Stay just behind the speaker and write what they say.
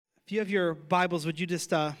If you have your Bibles, would you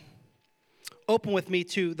just open with me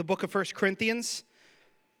to the book of 1 Corinthians,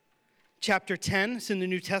 chapter 10. It's in the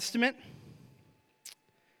New Testament.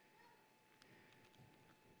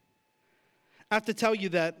 I have to tell you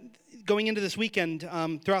that going into this weekend,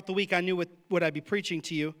 throughout the week, I knew what I'd be preaching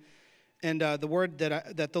to you, and the word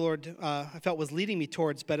that the Lord I felt was leading me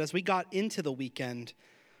towards. But as we got into the weekend,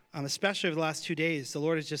 especially over the last 2 days, the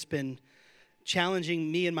Lord has just been challenging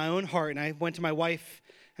me in my own heart. And I went to my wife.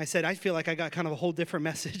 I said, I feel like I got kind of a whole different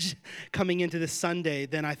message coming into this Sunday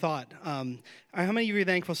than I thought. How many of you are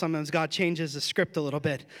thankful sometimes God changes the script a little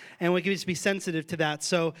bit? And we can just be sensitive to that.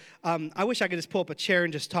 So I wish I could just pull up a chair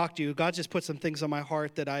and just talk to you. God just put some things on my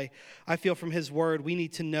heart that I feel from his word we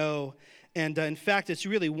need to know. And in fact, it's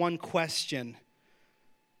really one question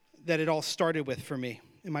that it all started with for me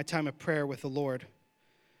in my time of prayer with the Lord.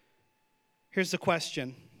 Here's the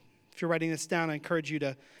question. If you're writing this down, I encourage you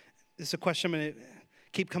to, this is a question I'm going to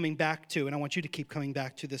keep coming back to, and I want you to keep coming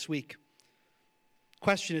back to this week.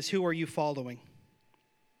 Question is, who are you following?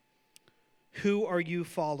 Who are you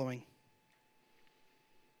following?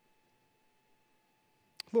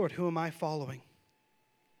 Lord, who am I following?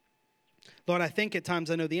 Lord, I think at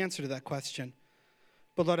times I know the answer to that question.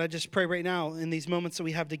 But Lord, I just pray right now in these moments that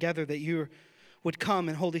we have together that you would come,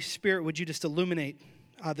 and Holy Spirit, would you just illuminate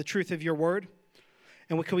the truth of your word?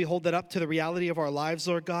 And can we hold that up to the reality of our lives,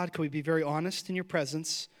 Lord God? Can we be very honest in your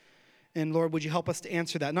presence? And Lord, would you help us to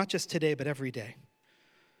answer that, not just today, but every day.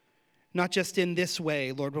 Not just in this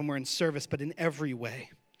way, Lord, when we're in service, but in every way.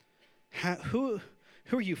 Who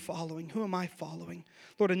are you following? Who am I following?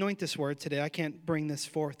 Lord, anoint this word today. I can't bring this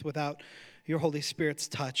forth without your Holy Spirit's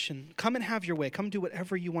touch. And come and have your way. Come do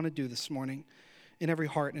whatever you want to do this morning in every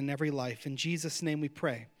heart and in every life. In Jesus' name we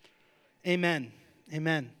pray. Amen.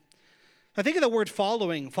 Amen. I think of the word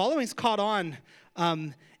following. Following's caught on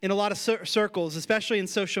in a lot of circles, especially in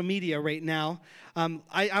social media right now.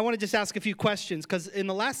 I want to just ask a few questions, because in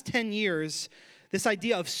the last 10 years, this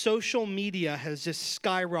idea of social media has just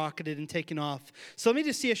skyrocketed and taken off. So let me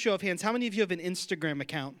just see a show of hands. How many of you have an Instagram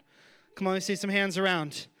account? Come on, let me see some hands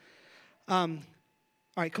around. All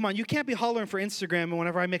right, come on. You can't be hollering for Instagram, and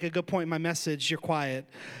whenever I make a good point in my message, you're quiet.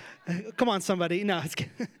 Come on, somebody. No, it's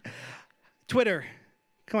Twitter.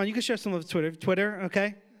 Come on, you can share some of Twitter. Twitter,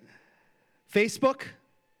 okay. Facebook.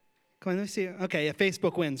 Come on, let me see. Okay, yeah,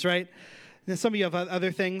 Facebook wins, right? And some of you have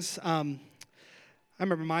other things. I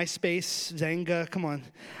remember MySpace, Zanga. Come on,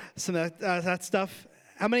 some of that stuff.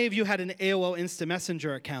 How many of you had an AOL Instant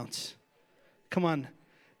Messenger account? Come on.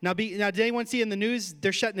 Now, did anyone see in the news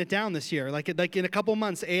they're shutting it down this year? Like in a couple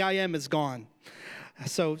months, AIM is gone.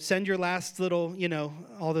 So send your last little,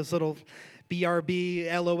 all those little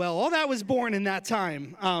BRB, LOL, all that was born in that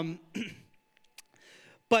time.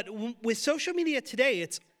 But with social media today,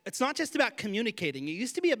 it's not just about communicating. It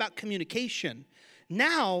used to be about communication.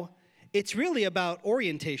 Now, it's really about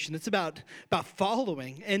orientation. It's about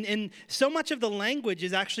following. And so much of the language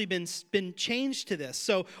has actually been changed to this.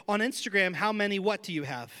 So on Instagram, how many what do you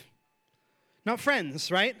have? Not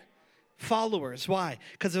friends, right? Followers. Why?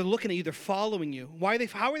 Because they're looking at you. They're following you.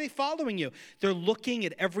 How are they following you? They're looking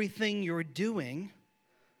at everything you're doing.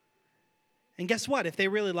 And guess what? If they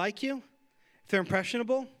really like you, if they're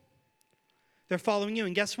impressionable, they're following you.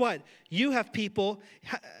 And guess what? You have people,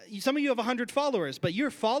 some of you have 100 followers, but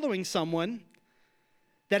you're following someone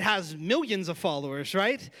that has millions of followers,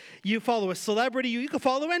 right? You follow a celebrity. You can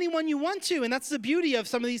follow anyone you want to. And that's the beauty of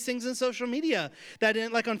some of these things in social media.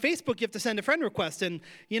 Like on Facebook, you have to send a friend request. And,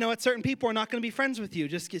 certain people are not going to be friends with you.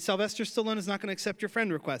 Sylvester Stallone is not going to accept your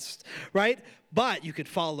friend request, right? But you could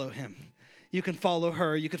follow him. You can follow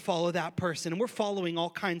her. You could follow that person. And we're following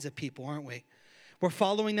all kinds of people, aren't we? We're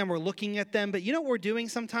following them. We're looking at them. But you know what we're doing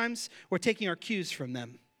sometimes? We're taking our cues from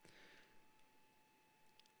them.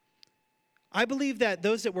 I believe that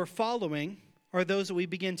those that we're following are those that we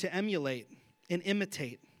begin to emulate and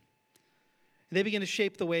imitate. They begin to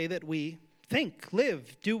shape the way that we think,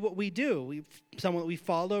 live, do what we do. Someone that we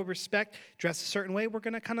follow, respect, dress a certain way, we're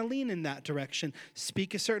going to kind of lean in that direction.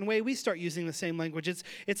 Speak a certain way, we start using the same language.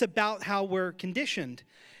 It's about how we're conditioned.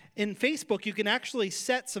 In Facebook, you can actually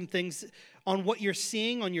set some things on what you're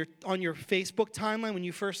seeing on your Facebook timeline when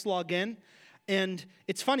you first log in. And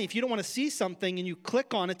it's funny, if you don't want to see something and you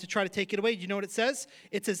click on it to try to take it away, do you know what it says?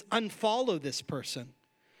 It says, unfollow this person.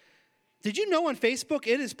 Did you know on Facebook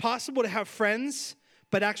it is possible to have friends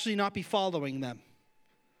but actually not be following them?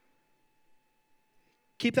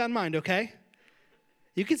 Keep that in mind, okay?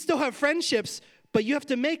 You can still have friendships, but you have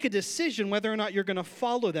to make a decision whether or not you're going to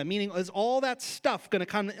follow them. Meaning, is all that stuff going to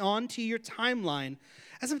come onto your timeline?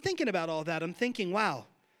 As I'm thinking about all that, I'm thinking, wow,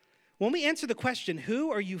 when we answer the question,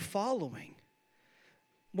 who are you following?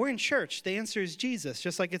 we're in church. The answer is Jesus,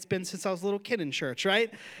 just like it's been since I was a little kid in church,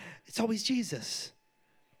 right? It's always Jesus.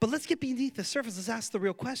 But let's get beneath the surface. Let's ask the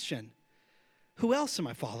real question. Who else am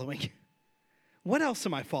I following? What else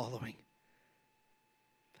am I following?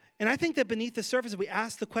 And I think that beneath the surface, if we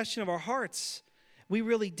ask the question of our hearts, we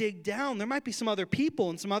really dig down, there might be some other people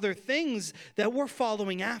and some other things that we're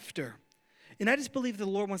following after. And I just believe the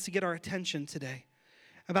Lord wants to get our attention today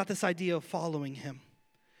about this idea of following him.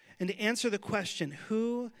 And to answer the question,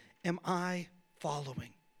 who am I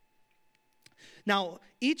following? Now,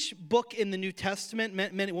 each book in the New Testament,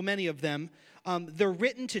 many of them, they're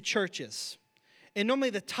written to churches. And normally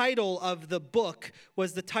the title of the book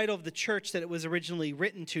was the title of the church that it was originally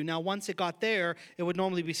written to. Now, once it got there, it would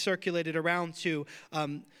normally be circulated around to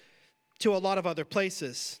a lot of other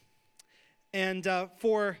places. And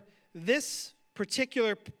for this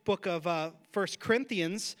particular book of 1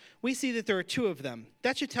 Corinthians, we see that there are two of them.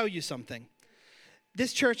 That should tell you something.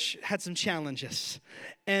 This church had some challenges.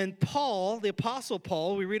 And Paul, the Apostle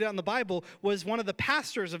Paul, we read it in the Bible, was one of the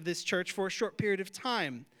pastors of this church for a short period of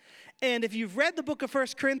time. And if you've read the book of 1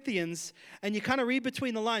 Corinthians and you kind of read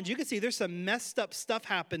between the lines, you can see there's some messed up stuff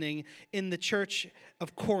happening in the church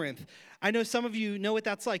of Corinth. I know some of you know what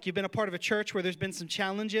that's like. You've been a part of a church where there's been some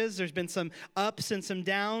challenges, there's been some ups and some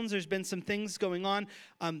downs, there's been some things going on.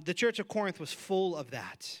 The church of Corinth was full of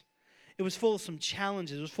that. It was full of some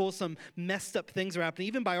challenges. It was full of some messed up things that were happening.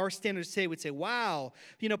 Even by our standards today, we'd say, wow.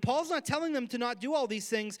 Paul's not telling them to not do all these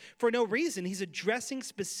things for no reason. He's addressing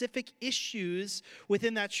specific issues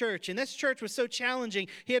within that church. And this church was so challenging,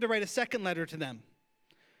 he had to write a second letter to them,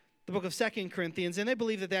 the book of 2 Corinthians. And they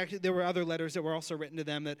believe that there were other letters that were also written to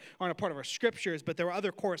them that aren't a part of our scriptures, but there were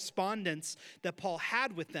other correspondence that Paul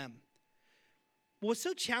had with them. What's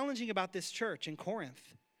so challenging about this church in Corinth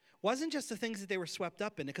wasn't just the things that they were swept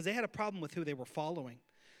up in, because they had a problem with who they were following.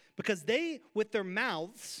 Because they, with their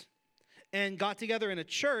mouths, and got together in a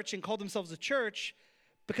church and called themselves a church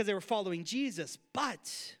because they were following Jesus.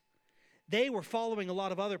 But they were following a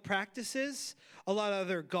lot of other practices, a lot of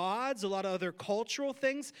other gods, a lot of other cultural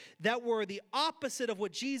things that were the opposite of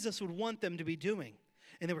what Jesus would want them to be doing.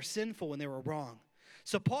 And they were sinful and they were wrong.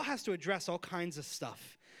 So Paul has to address all kinds of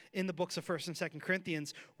stuff in the books of 1 and 2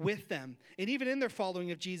 Corinthians with them. And even in their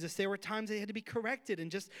following of Jesus, there were times they had to be corrected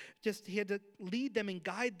and just he had to lead them and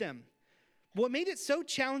guide them. What made it so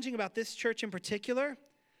challenging about this church in particular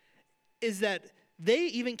is that they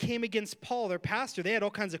even came against Paul, their pastor. They had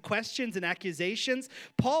all kinds of questions and accusations.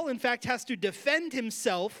 Paul, in fact, has to defend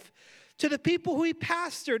himself to the people who he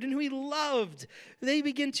pastored and who he loved. They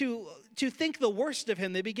begin to think the worst of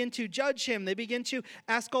him. They begin to judge him. They begin to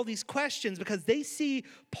ask all these questions because they see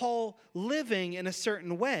Paul living in a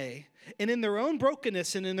certain way. And in their own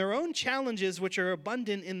brokenness and in their own challenges, which are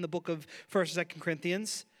abundant in the book of 1 and 2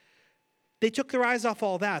 Corinthians, they took their eyes off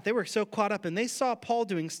all that. They were so caught up and they saw Paul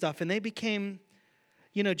doing stuff and they became,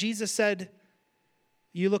 Jesus said,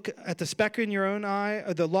 you look at the speck in your own eye,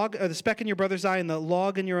 or the speck in your brother's eye and the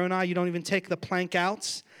log in your own eye, you don't even take the plank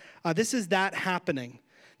out. This is that happening.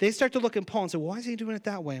 They start to look at Paul and say, well, why is he doing it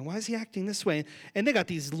that way? And why is he acting this way? And they got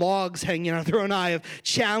these logs hanging out of their own eye of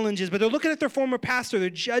challenges, but they're looking at their former pastor. They're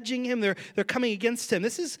judging him. They're coming against him.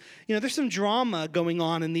 This is, there's some drama going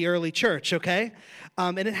on in the early church, okay?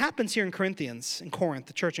 And it happens here in Corinth,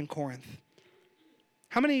 the church in Corinth.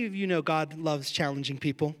 How many of you know God loves challenging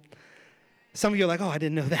people? Some of you are like, oh, I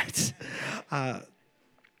didn't know that.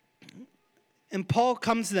 And Paul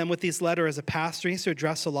comes to them with this letter as a pastor. He has to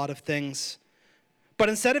address a lot of things. But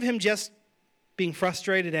instead of him just being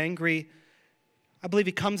frustrated, angry, I believe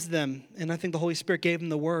he comes to them, and I think the Holy Spirit gave him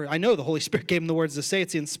the word. I know the Holy Spirit gave him the words to say.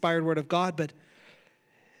 It's the inspired word of God. But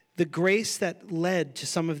the grace that led to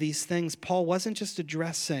some of these things, Paul wasn't just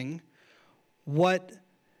addressing what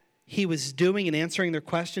he was doing and answering their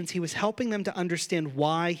questions. He was helping them to understand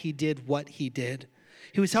why he did what he did.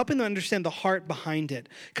 He was helping them understand the heart behind it.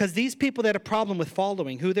 Because these people that had a problem with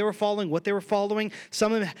following, who they were following, what they were following,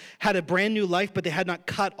 some of them had a brand new life, but they had not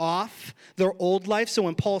cut off their old life. So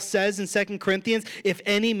when Paul says in 2 Corinthians, if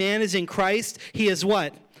any man is in Christ, he is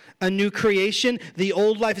what? A new creation. The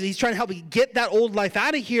old life, he's trying to help you get that old life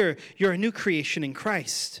out of here. You're a new creation in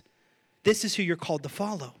Christ. This is who you're called to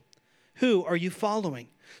follow. Who are you following?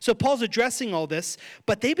 So Paul's addressing all this,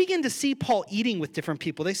 but they begin to see Paul eating with different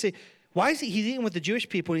people. They say, why is he's eating with the Jewish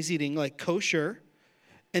people and he's eating like kosher,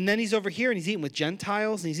 and then he's over here and he's eating with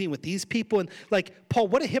Gentiles and he's eating with these people. And like Paul,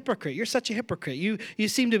 what a hypocrite. You're such a hypocrite. You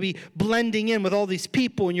seem to be blending in with all these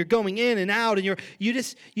people, and you're going in and out, and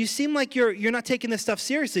you seem like you're not taking this stuff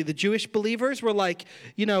seriously. The Jewish believers were like,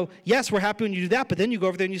 yes, we're happy when you do that, but then you go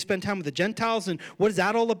over there and you spend time with the Gentiles, and what is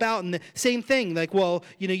that all about? And the same thing, like, well,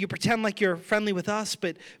 you pretend like you're friendly with us,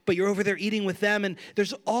 but you're over there eating with them. And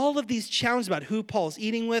there's all of these challenges about who Paul's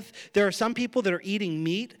eating with. There are some people that are eating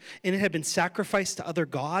meat, and it had been sacrificed to other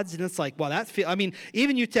gods, and it's like, well,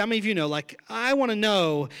 even you, how many of you know, like, I want to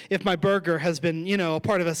know if my burger has been, a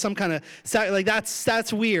part of some kind of, like,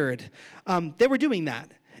 that's weird. They were doing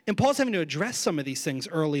that. And Paul's having to address some of these things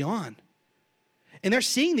early on. And they're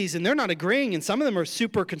seeing these, and they're not agreeing, and some of them are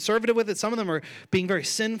super conservative with it. Some of them are being very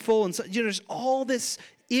sinful, and so, there's all this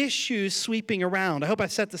issues sweeping around. I hope I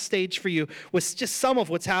set the stage for you with just some of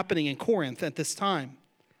what's happening in Corinth at this time.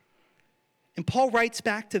 And Paul writes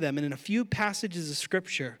back to them, and in a few passages of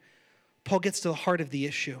Scripture, Paul gets to the heart of the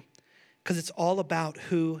issue, because it's all about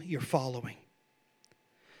who you're following.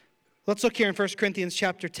 Let's look here in 1 Corinthians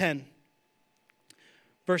chapter 10,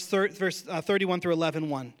 verse 31 through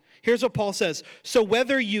 11:1. Here's what Paul says. So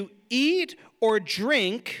whether you eat or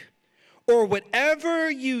drink or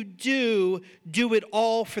whatever you do, do it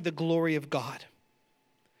all for the glory of God.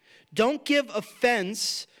 Don't give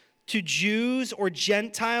offense to Jews or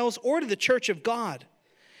Gentiles or to the church of God.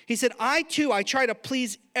 He said, I try to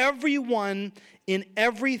please everyone in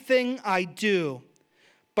everything I do,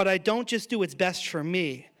 but I don't just do what's best for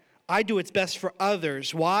me. I do what's best for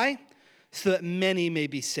others. Why? So that many may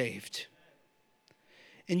be saved.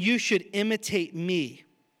 And you should imitate me,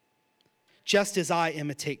 just as I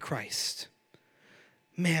imitate Christ.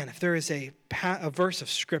 Man, if there is a verse of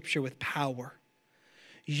Scripture with power,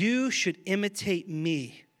 you should imitate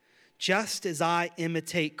me, just as I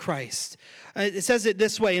imitate Christ. It says it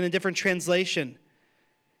this way in a different translation.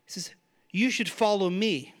 It says, you should follow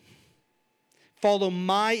me. Follow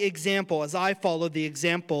my example as I follow the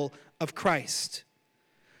example of Christ.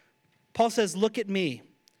 Paul says, look at me.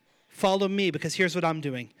 Follow me, because here's what I'm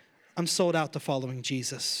doing. I'm sold out to following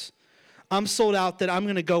Jesus. I'm sold out that I'm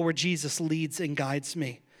going to go where Jesus leads and guides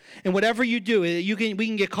me. And whatever you do, we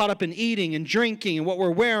can get caught up in eating and drinking and what we're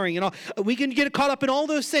wearing and all. We can get caught up in all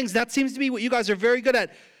those things. That seems to be what you guys are very good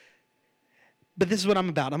at. But this is what I'm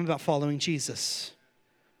about. I'm about following Jesus.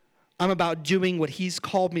 I'm about doing what he's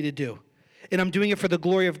called me to do. And I'm doing it for the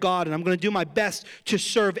glory of God, and I'm going to do my best to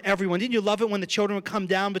serve everyone. Didn't you love it when the children would come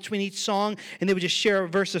down between each song, and they would just share a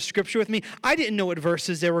verse of Scripture with me? I didn't know what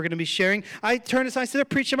verses they were going to be sharing. I turned aside and said, they're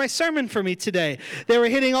preaching my sermon for me today. They were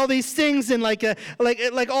hitting all these things and like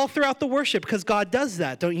all throughout the worship, because God does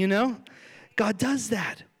that, don't you know? God does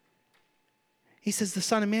that. He says the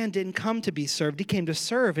Son of Man didn't come to be served. He came to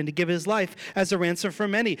serve and to give his life as a ransom for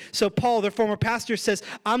many. So Paul, their former pastor, says,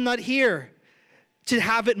 I'm not here to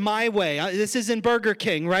have it my way. This isn't Burger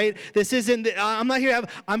King, right? I'm not here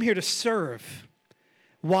I'm here to serve.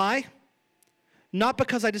 Why? Not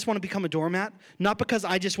because I just want to become a doormat. Not because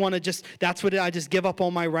I just want to I just give up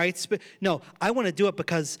all my rights. But no, I want to do it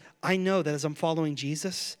because I know that as I'm following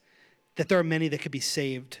Jesus, that there are many that could be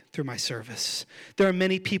saved through my service. There are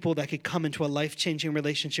many people that could come into a life-changing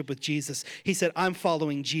relationship with Jesus. He said, I'm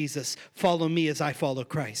following Jesus. Follow me as I follow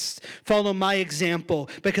Christ. Follow my example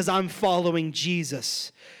because I'm following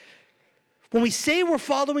Jesus. When we say we're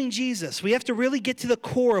following Jesus, we have to really get to the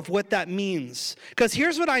core of what that means. Because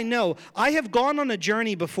here's what I know. I have gone on a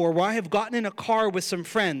journey before where I have gotten in a car with some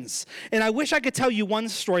friends. And I wish I could tell you one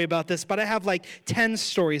story about this, but I have like 10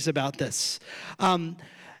 stories about this.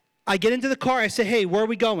 I get into the car, I say, hey, where are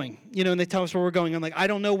we going? And they tell us where we're going. I'm like, I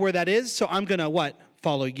don't know where that is, so I'm going to what?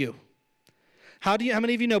 Follow you. How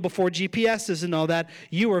many of you know before GPSs and all that,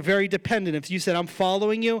 you were very dependent. If you said, I'm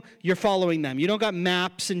following you, you're following them. You don't got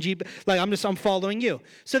maps and I'm following you.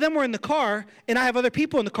 So then we're in the car, and I have other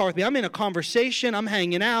people in the car with me. I'm in a conversation. I'm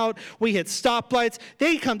hanging out. We hit stoplights.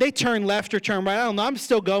 They turn left or turn right. I don't know. I'm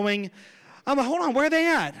still going. I'm like, hold on, where are they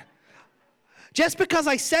at? Just because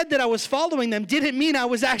I said that I was following them didn't mean I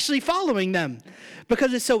was actually following them.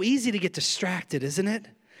 Because it's so easy to get distracted, isn't it?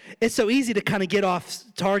 It's so easy to kind of get off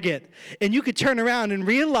target. And you could turn around and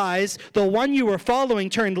realize the one you were following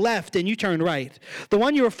turned left and you turned right. The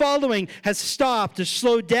one you were following has stopped or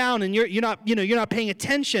slowed down and you're not paying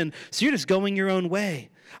attention. So you're just going your own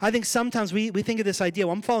way. I think sometimes we think of this idea,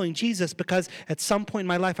 well, I'm following Jesus because at some point in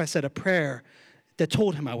my life I said a prayer that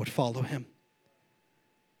told him I would follow him.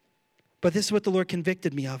 But this is what the Lord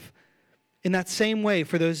convicted me of. In that same way,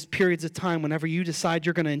 for those periods of time, whenever you decide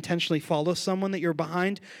you're going to intentionally follow someone that you're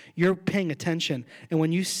behind, you're paying attention. And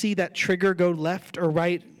when you see that trigger go left or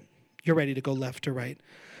right, you're ready to go left or right.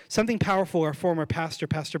 Something powerful our former pastor,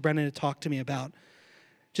 Pastor Brennan, had talked to me about.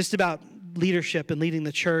 just about leadership and leading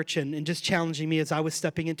the church and just challenging me as I was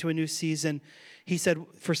stepping into a new season. He said,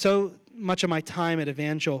 for so much of my time at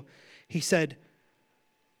Evangel, he said,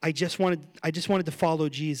 I just wanted to follow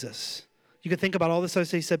Jesus. You could think about all this other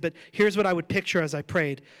stuff. He said, but here's what I would picture as I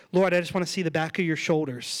prayed. Lord, I just want to see the back of your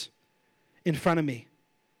shoulders in front of me.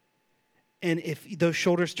 And if those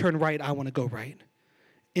shoulders turn right, I want to go right.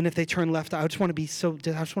 And if they turn left, I just want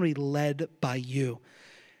to be led by you.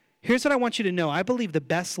 Here's what I want you to know. I believe the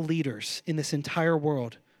best leaders in this entire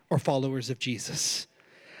world are followers of Jesus.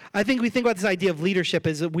 I think we think about this idea of leadership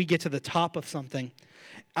as that we get to the top of something.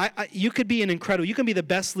 You could be you can be the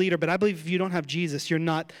best leader, but I believe if you don't have Jesus, you're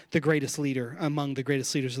not the greatest leader among the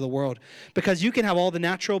greatest leaders of the world. Because you can have all the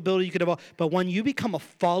natural ability, but when you become a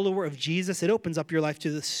follower of Jesus, it opens up your life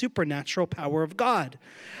to the supernatural power of God.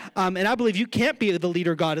 And I believe you can't be the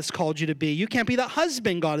leader God has called you to be. You can't be the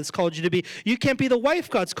husband God has called you to be. You can't be the wife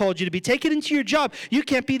God's called you to be. Take it into your job. You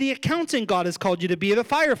can't be the accountant God has called you to be, or the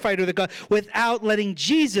firefighter without letting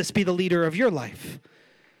Jesus be the leader of your life.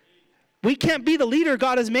 We can't be the leader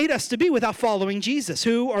God has made us to be without following Jesus.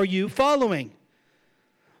 Who are you following?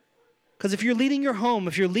 Because if you're leading your home,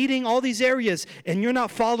 if you're leading all these areas and you're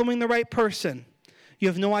not following the right person, you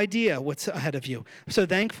have no idea what's ahead of you. I'm so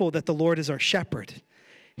thankful that the Lord is our shepherd.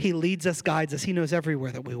 He leads us, guides us. He knows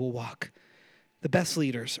everywhere that we will walk. The best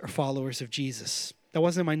leaders are followers of Jesus. That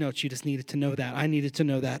wasn't in my notes. You just needed to know that. I needed to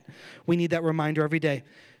know that. We need that reminder every day.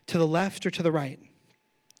 To the left or to the right.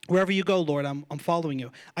 Wherever you go, Lord, I'm following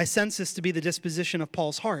you. I sense this to be the disposition of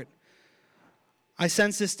Paul's heart. I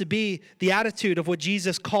sense this to be the attitude of what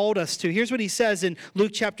Jesus called us to. Here's what he says in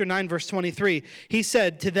Luke chapter 9, verse 23. He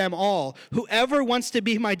said to them all, whoever wants to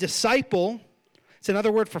be my disciple, it's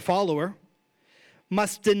another word for follower,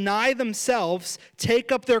 must deny themselves,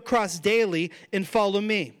 take up their cross daily, and follow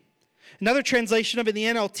me. Another translation of it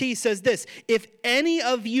in the NLT says this: if any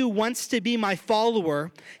of you wants to be my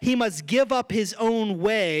follower, he must give up his own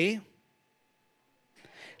way,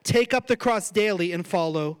 take up the cross daily, and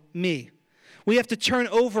follow me. We have to turn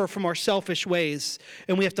over from our selfish ways,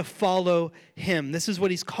 and we have to follow him. This is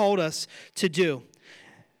what he's called us to do.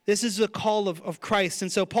 This is the call of Christ.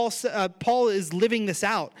 And so Paul is living this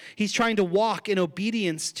out. He's trying to walk in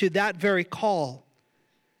obedience to that very call.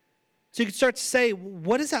 So you can start to say,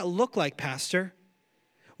 what does that look like, Pastor?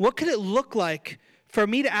 What could it look like for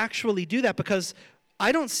me to actually do that? Because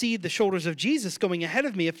I don't see the shoulders of Jesus going ahead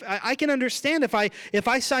of me. If I can understand if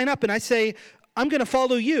I sign up and I say, I'm going to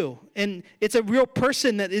follow you, and it's a real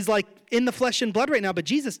person that is like in the flesh and blood right now, but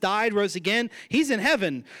Jesus died, rose again, he's in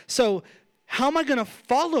heaven. So how am I going to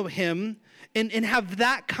follow him and have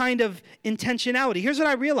that kind of intentionality? Here's what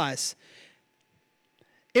I realize.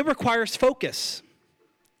 It requires focus.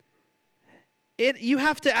 You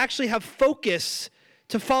have to actually have focus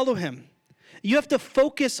to follow him. You have to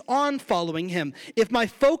focus on following him. If my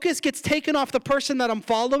focus gets taken off the person that I'm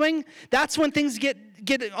following, that's when things get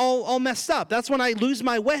all messed up. That's when I lose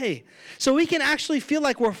my way. So we can actually feel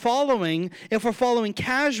like we're following if we're following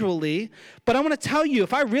casually. But I want to tell you,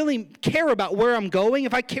 if I really care about where I'm going,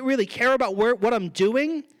 if I really care about what I'm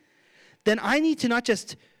doing, then I need to not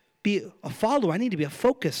just be a follower. I need to be a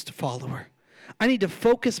focused follower. I need to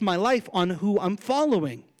focus my life on who I'm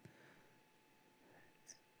following.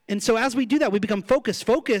 And so as we do that, we become focused.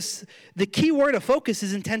 Focus, the key word of focus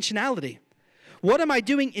is intentionality. What am I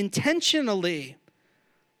doing intentionally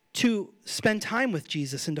to spend time with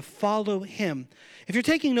Jesus and to follow him? If you're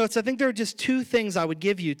taking notes, I think there are just two things I would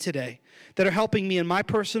give you today that are helping me in my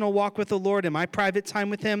personal walk with the Lord and my private time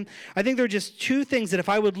with him. I think there are just two things that if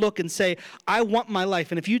I would look and say, I want my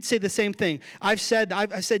life, and if you'd say the same thing, I said,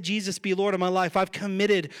 Jesus, be Lord of my life. I've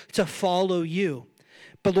committed to follow you.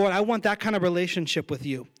 But Lord, I want that kind of relationship with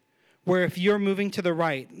you, where if you're moving to the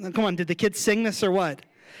right, come on, did the kids sing this or what?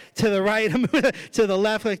 To the right, to the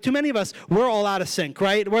left. Like too many of us, we're all out of sync,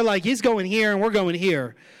 right? We're like, he's going here and we're going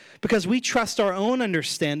here. Because we trust our own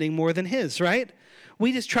understanding more than his, right?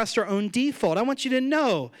 We just trust our own default. I want you to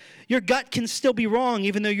know your gut can still be wrong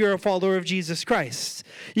even though you're a follower of Jesus Christ.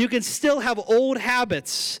 You can still have old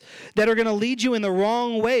habits that are going to lead you in the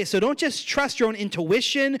wrong way. So don't just trust your own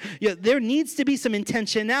intuition. There needs to be some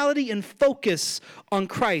intentionality and focus on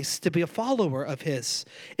Christ to be a follower of his.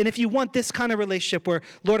 And if you want this kind of relationship where,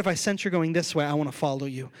 Lord, if I sense you're going this way, I want to follow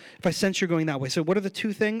you. If I sense you're going that way. So what are the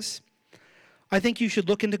two things? I think you should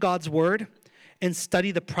look into God's word and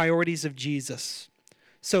study the priorities of Jesus.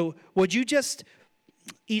 So would you just,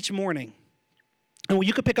 each morning, and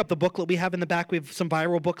you could pick up the booklet we have in the back. We have some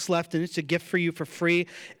viral books left, and it's a gift for you for free.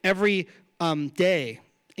 Every day,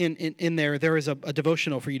 in there is a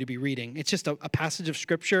devotional for you to be reading. It's just a passage of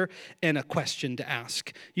scripture and a question to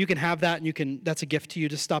ask. You can have that, and that's a gift to you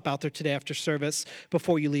to stop out there today after service.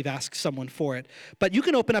 Before you leave, ask someone for it. But you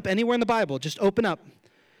can open up anywhere in the Bible. Just open up.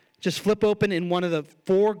 Just flip open in one of the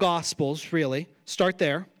 4 Gospels, really. Start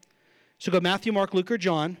there. So go Matthew, Mark, Luke, or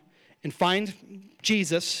John, and find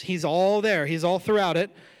Jesus. He's all there. He's all throughout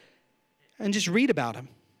it. And just read about him.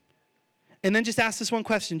 And then just ask this one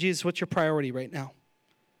question: Jesus, what's your priority right now?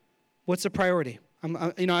 What's the priority?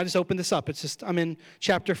 I just opened this up. I'm in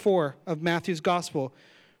chapter 4 of Matthew's Gospel,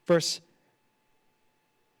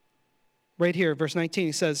 right here, verse 19.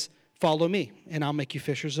 He says, "Follow me, and I'll make you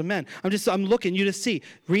fishers of men." I'm looking you to see.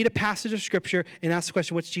 Read a passage of scripture and ask the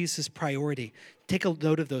question: what's Jesus' priority? Take a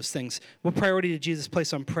note of those things. What priority did Jesus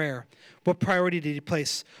place on prayer? What priority did he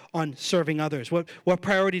place on serving others? What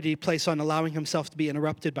priority did he place on allowing himself to be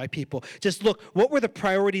interrupted by people? Just look, what were the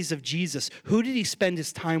priorities of Jesus? Who did he spend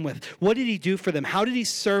his time with? What did he do for them? How did he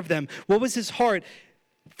serve them? What was his heart?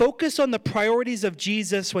 Focus on the priorities of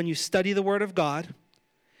Jesus when you study the Word of God,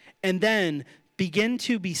 and then begin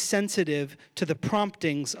to be sensitive to the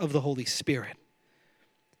promptings of the Holy Spirit.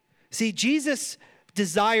 See, Jesus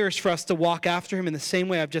desires for us to walk after him in the same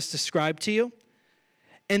way I've just described to you.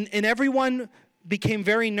 And everyone became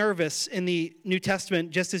very nervous in the New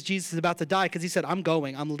Testament just as Jesus is about to die, because he said, I'm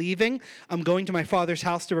leaving, I'm going to my Father's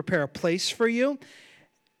house to prepare a place for you.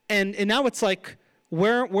 And now it's like,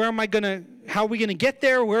 how are we going to get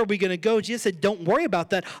there? Where are we going to go? Jesus said, don't worry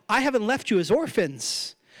about that. I haven't left you as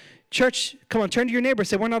orphans. Church, come on, turn to your neighbor and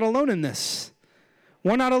say, we're not alone in this.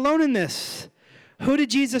 We're not alone in this. Who did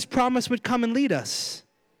Jesus promise would come and lead us?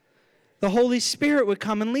 The Holy Spirit would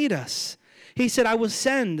come and lead us. He said, I will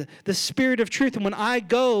send the Spirit of truth, and when I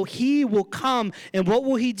go, he will come, and what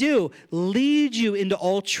will he do? Lead you into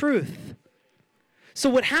all truth. So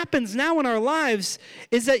what happens now in our lives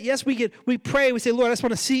is that, yes, we pray, we say, Lord, I just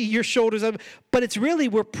want to see your shoulders up, but it's really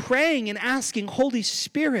we're praying and asking, Holy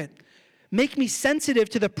Spirit, make me sensitive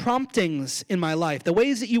to the promptings in my life, the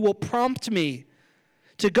ways that you will prompt me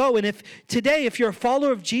to go. And if you're a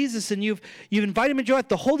follower of Jesus and you've invited him into your life,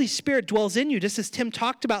 the Holy Spirit dwells in you, just as Tim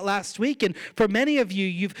talked about last week. And for many of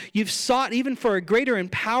you, you've sought even for a greater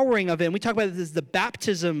empowering of it. And we talk about this as the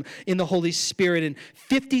baptism in the Holy Spirit. And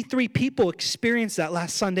 53 people experienced that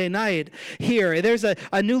last Sunday night here. There's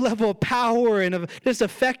a new level of power and of just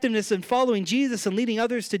effectiveness in following Jesus and leading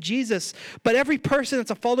others to Jesus. But every person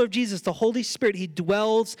that's a follower of Jesus, the Holy Spirit, he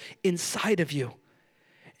dwells inside of you.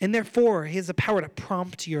 And therefore, he has the power to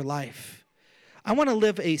prompt your life. I want to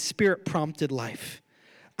live a Spirit-prompted life.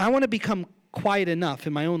 I want to become quiet enough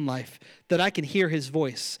in my own life that I can hear his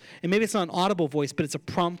voice. And maybe it's not an audible voice, but it's a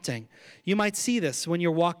prompting. You might see this when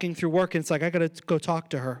you're walking through work, and it's like, I got to go talk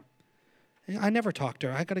to her. I never talk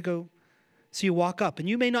to her. I got to go. So you walk up, and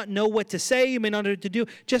you may not know what to say. You may not know what to do.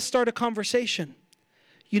 Just start a conversation.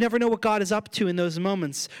 You never know what God is up to in those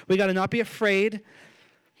moments. We got to not be afraid.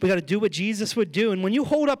 We got to do what Jesus would do. And when you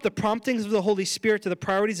hold up the promptings of the Holy Spirit to the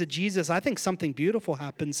priorities of Jesus, I think something beautiful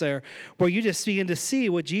happens there, where you just begin to see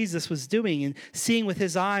what Jesus was doing and seeing with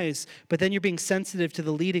his eyes, but then you're being sensitive to the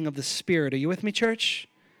leading of the Spirit. Are you with me, church?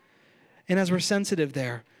 And as we're sensitive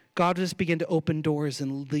there, God will just begin to open doors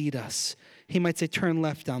and lead us. He might say, turn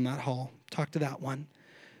left down that hall. Talk to that one.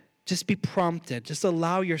 Just be prompted. Just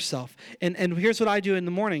allow yourself. And here's what I do in the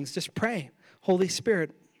mornings. Just pray. Holy Spirit,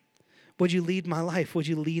 would you lead my life? Would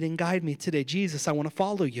you lead and guide me today? Jesus, I want to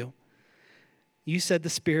follow you. You said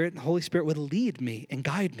the Holy Spirit would lead me and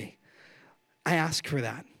guide me. I ask for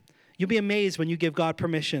that. You'll be amazed when you give God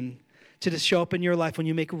permission to just show up in your life, when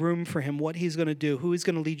you make room for him, what he's going to do, who he's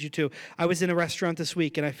going to lead you to. I was in a restaurant this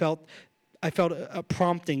week, and I felt a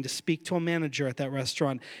prompting to speak to a manager at that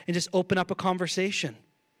restaurant and just open up a conversation.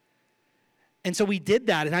 And so we did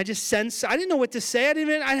that, and I just sensed, I didn't know what to say. I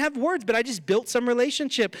didn't have words, but I just built some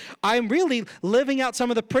relationship. I'm really living out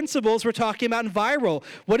some of the principles we're talking about in Viral.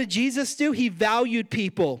 What did Jesus do? He valued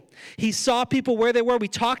people. He saw people where they were. We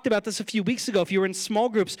talked about this a few weeks ago. If you were in small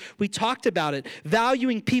groups, we talked about it.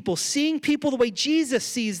 Valuing people, seeing people the way Jesus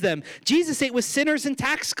sees them. Jesus ate with sinners and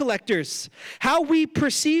tax collectors. How we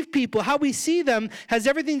perceive people, how we see them, has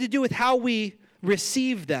everything to do with how we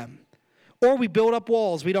receive them. Or we build up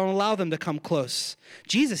walls. We don't allow them to come close.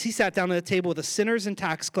 Jesus, he sat down at a table with the sinners and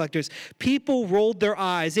tax collectors. People rolled their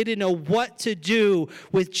eyes. They didn't know what to do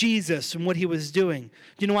with Jesus and what he was doing.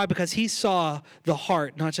 Do you know why? Because he saw the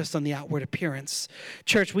heart, not just on the outward appearance.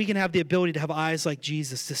 Church, we can have the ability to have eyes like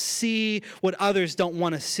Jesus, to see what others don't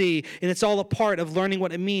want to see. And it's all a part of learning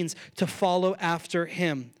what it means to follow after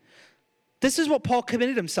him. This is what Paul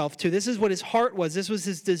committed himself to. This is what his heart was. This was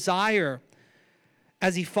his desire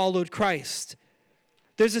as he followed Christ.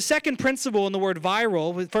 There's a second principle in the word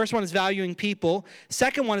viral. The first one is valuing people.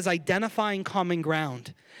 Second one is identifying common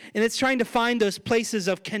ground. And it's trying to find those places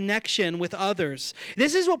of connection with others.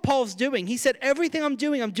 This is what Paul's doing. He said, everything I'm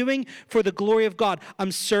doing for the glory of God.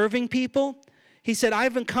 I'm serving people. He said, I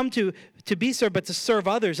haven't come to be served, but to serve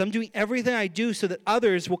others. I'm doing everything I do so that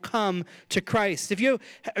others will come to Christ. If you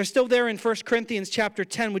are still there in 1 Corinthians chapter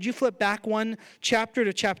 10, would you flip back one chapter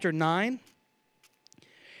to chapter 9?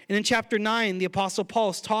 And in chapter 9, the Apostle Paul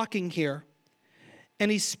is talking here,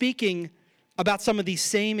 and he's speaking about some of these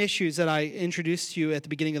same issues that I introduced to you at the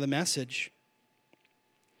beginning of the message.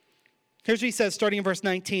 Here's what he says, starting in verse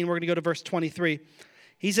 19. We're going to go to verse 23.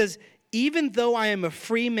 He says, even though I am a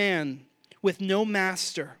free man with no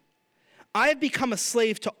master, I have become a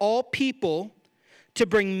slave to all people to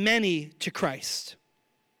bring many to Christ.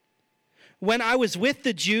 When I was with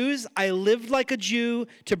the Jews, I lived like a Jew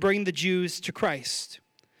to bring the Jews to Christ.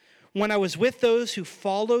 When I was with those who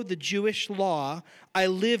followed the Jewish law, I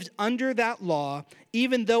lived under that law,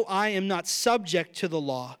 even though I am not subject to the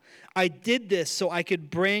law. I did this so I could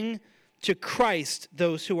bring to Christ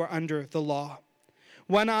those who are under the law.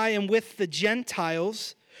 When I am with the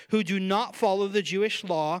Gentiles who do not follow the Jewish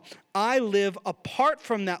law, I live apart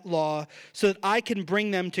from that law so that I can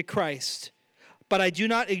bring them to Christ. But I do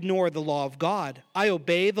not ignore the law of God. I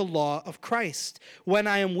obey the law of Christ. When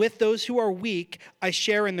I am with those who are weak, I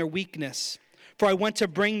share in their weakness. For I want to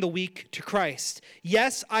bring the weak to Christ.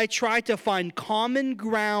 Yes, I try to find common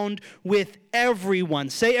ground with everyone.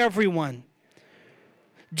 Say everyone.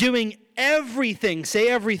 Doing everything, say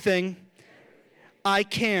everything, I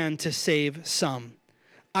can to save some.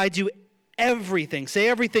 I do everything, say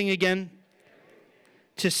everything again,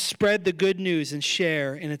 to spread the good news and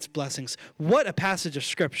share in its blessings. What a passage of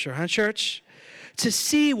scripture, huh, church? To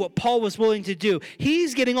see what Paul was willing to do.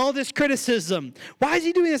 He's getting all this criticism. Why is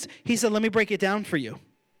he doing this? He said, let me break it down for you.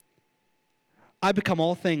 I become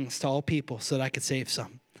all things to all people so that I could save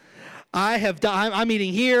some. I'm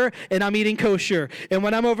eating here and I'm eating kosher. And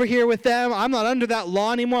when I'm over here with them, I'm not under that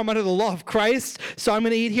law anymore. I'm under the law of Christ. So I'm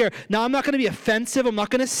going to eat here. Now, I'm not going to be offensive. I'm not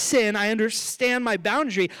going to sin. I understand my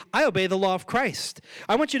boundary. I obey the law of Christ.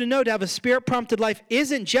 I want you to know to have a spirit-prompted life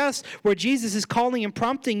isn't just where Jesus is calling and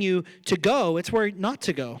prompting you to go. It's where not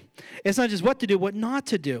to go. It's not just what to do, what not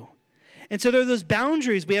to do. And so there are those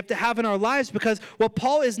boundaries we have to have in our lives, because what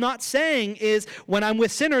Paul is not saying is when I'm with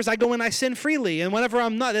sinners, I go and I sin freely. And whenever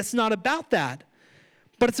I'm not, it's not about that.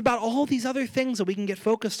 But it's about all these other things that we can get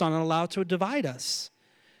focused on and allow to divide us.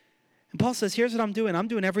 And Paul says, here's what I'm doing. I'm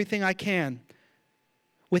doing everything I can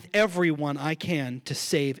with everyone I can to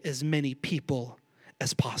save as many people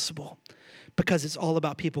as possible. Because it's all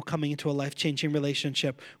about people coming into a life-changing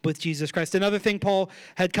relationship with Jesus Christ. Another thing Paul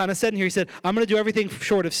had kind of said in here, he said, I'm going to do everything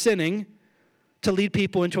short of sinning to lead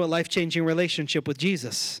people into a life-changing relationship with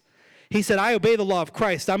Jesus. He said, I obey the law of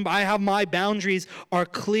Christ. I have my boundaries are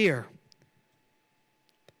clear.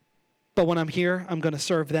 But when I'm here, I'm going to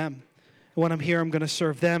serve them. When I'm here, I'm going to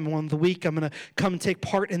serve them. One of the week, I'm going to come and take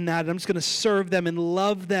part in that. I'm just going to serve them and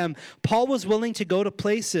love them. Paul was willing to go to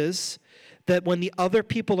places that when the other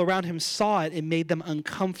people around him saw it, it made them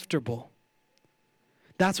uncomfortable.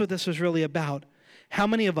 That's what this was really about. How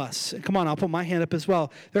many of us, come on, I'll put my hand up as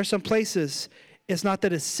well. There are some places, it's not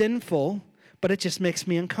that it's sinful, but it just makes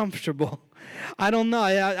me uncomfortable. I don't know.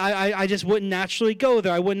 I just wouldn't naturally go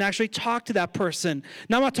there. I wouldn't actually talk to that person.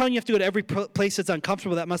 Now, I'm not telling you have to go to every place that's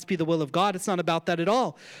uncomfortable. That must be the will of God. It's not about that at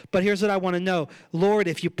all. But here's what I want to know. Lord,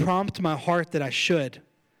 if you prompt my heart that I should,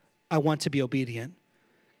 I want to be obedient.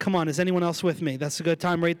 Come on, is anyone else with me? That's a good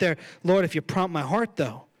time right there. Lord, if you prompt my heart,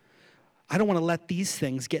 though, I don't want to let these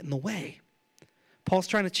things get in the way. Paul's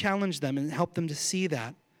trying to challenge them and help them to see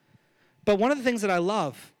that. But one of the things that I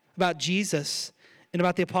love about Jesus and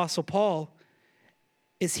about the Apostle Paul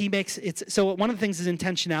is so one of the things is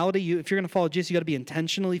intentionality. If you're going to follow Jesus, you got to be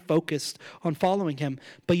intentionally focused on following him.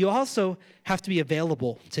 But you also have to be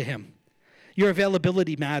available to him. Your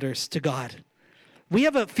availability matters to God. We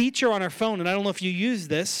have a feature on our phone, and I don't know if you use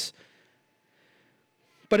this,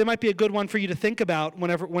 but it might be a good one for you to think about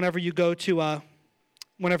whenever you go to,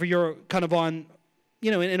 whenever you're kind of on,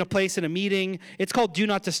 in a place, in a meeting. It's called Do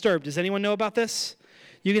Not Disturb. Does anyone know about this?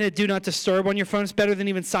 You can hit Do Not Disturb on your phone. It's better than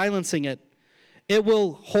even silencing it. It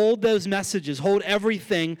will hold those messages, hold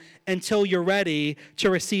everything until you're ready to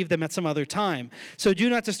receive them at some other time. So Do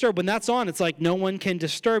Not Disturb, when that's on, it's like no one can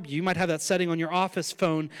disturb you. You might have that setting on your office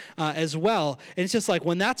phone as well. And it's just like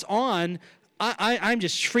when that's on, I'm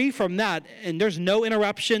just free from that, and there's no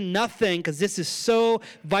interruption, nothing, because this is so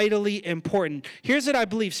vitally important. Here's what I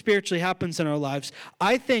believe spiritually happens in our lives.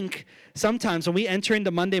 I think sometimes when we enter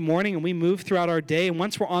into Monday morning and we move throughout our day, and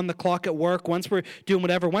once we're on the clock at work, once we're doing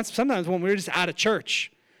whatever, sometimes when we're just out of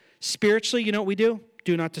church, spiritually, you know what we do?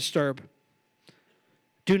 Do not disturb.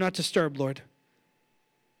 Do not disturb, Lord.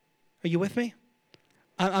 Are you with me?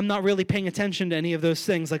 I'm not really paying attention to any of those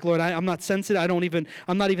things. Like, Lord, I'm not sensitive.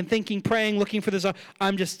 I'm not even thinking, praying, looking for this.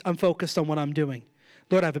 I'm focused on what I'm doing.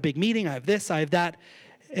 Lord, I have a big meeting. I have this. I have that.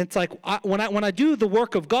 It's like when I do the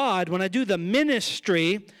work of God, when I do the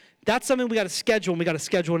ministry, that's something we got to schedule, and we got to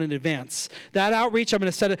schedule it in advance. That outreach, I'm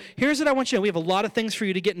going to set it. Here's what I want you to know. We have a lot of things for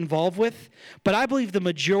you to get involved with, but I believe the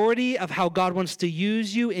majority of how God wants to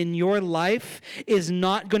use you in your life is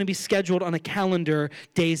not going to be scheduled on a calendar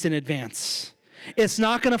days in advance. It's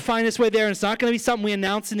not going to find its way there, and it's not going to be something we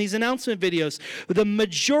announce in these announcement videos. The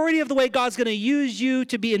majority of the way God's going to use you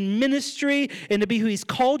to be in ministry and to be who He's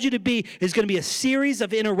called you to be is going to be a series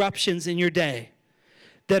of interruptions in your day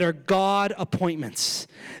that are God appointments.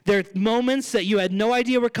 They're moments that you had no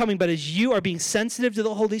idea were coming, but as you are being sensitive to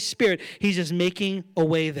the Holy Spirit, He's just making a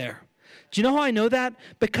way there. Do you know how I know that?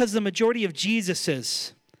 Because the majority of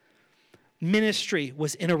Jesus's ministry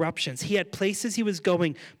was interruptions. He had places He was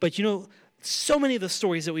going, but you know, so many of the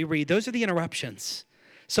stories that we read, those are the interruptions.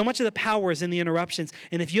 So much of the power is in the interruptions.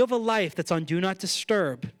 And if you have a life that's on do not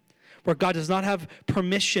disturb, where God does not have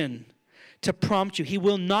permission to prompt you, He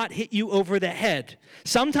will not hit you over the head.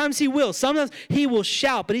 Sometimes He will. Sometimes He will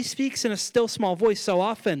shout, but He speaks in a still small voice so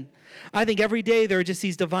often. I think every day there are just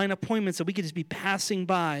these divine appointments that we could just be passing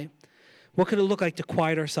by. What could it look like to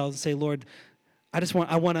quiet ourselves and say, Lord,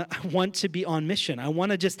 I want to be on mission. I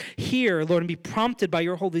want to just hear, Lord, and be prompted by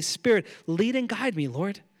your Holy Spirit. Lead and guide me,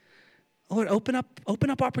 Lord. Lord, open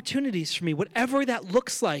up opportunities for me, whatever that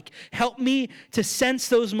looks like. Help me to sense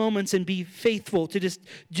those moments and be faithful to just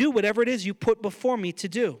do whatever it is you put before me to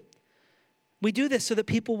do. We do this so that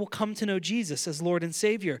people will come to know Jesus as Lord and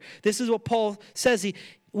Savior. This is what Paul says.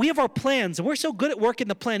 We have our plans, and we're so good at working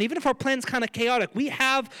the plan. Even if our plan's kind of chaotic, we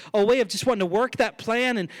have a way of just wanting to work that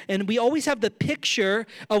plan, and we always have the picture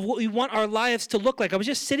of what we want our lives to look like. I was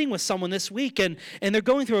just sitting with someone this week, and they're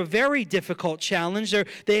going through a very difficult challenge.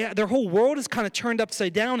 Their whole world is kind of turned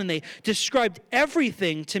upside down, and they described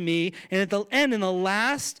everything to me. And at the end, in the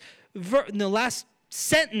last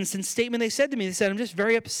sentence and statement they said to me, they said, I'm just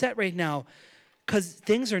very upset right now because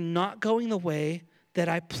things are not going the way that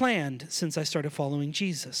I planned since I started following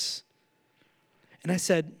Jesus. And I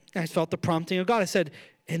said, I felt the prompting of God. I said,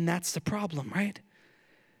 and that's the problem, right?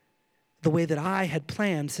 The way that I had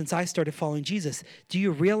planned since I started following Jesus. Do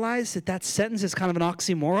you realize that sentence is kind of an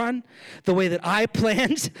oxymoron? The way that I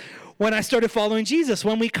planned when I started following Jesus.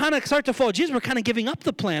 When we kind of start to follow Jesus, we're kind of giving up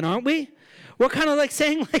the plan, aren't we? We're kind of like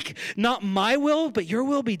saying, like, not my will, but your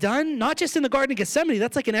will be done. Not just in the Garden of Gethsemane.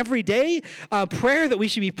 That's like an everyday prayer that we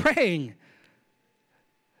should be praying.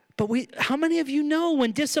 But how many of you know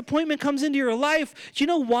when disappointment comes into your life, do you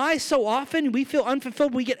know why so often we feel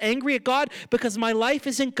unfulfilled? We get angry at God because my life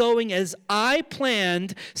isn't going as I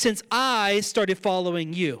planned since I started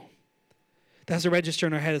following you. That has to register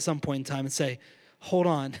in our head at some point in time and say, hold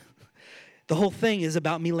on. The whole thing is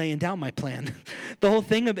about me laying down my plan. The whole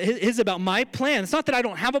thing is about my plan. It's not that I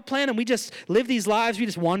don't have a plan and we just live these lives. We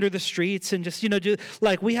just wander the streets and just,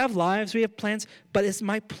 we have lives, we have plans. But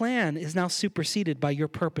my plan is now superseded by your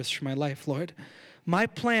purpose for my life, Lord. My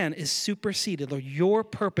plan is superseded, Lord. Your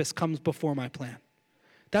purpose comes before my plan.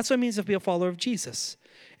 That's what it means to be a follower of Jesus.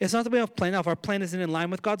 It's not that we have a plan. Now, if our plan isn't in line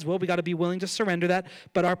with God's will, we got to be willing to surrender that.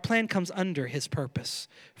 But our plan comes under His purpose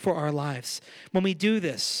for our lives. When we do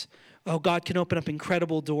this, God can open up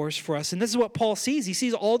incredible doors for us. And this is what Paul sees. He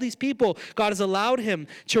sees all these people God has allowed him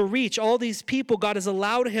to reach. All these people God has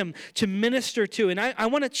allowed him to minister to. And I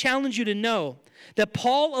want to challenge you to know that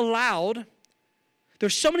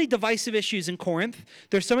there's so many divisive issues in Corinth.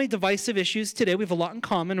 There's so many divisive issues today. We have a lot in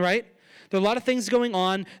common, right? There are a lot of things going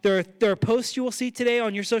on. There are posts you will see today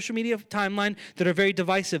on your social media timeline that are very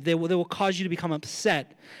divisive. They will cause you to become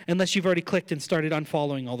upset unless you've already clicked and started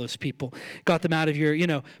unfollowing all those people. Got them out of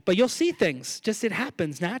your, But you'll see things. Just it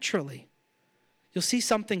happens naturally. You'll see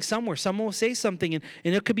something somewhere. Someone will say something, and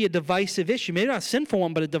it could be a divisive issue. Maybe not a sinful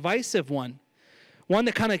one, but a divisive one. One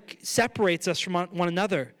that kind of separates us from one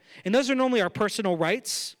another. And those are normally our personal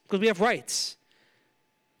rights, because we have rights.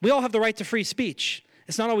 We all have the right to free speech.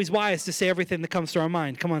 It's not always wise to say everything that comes to our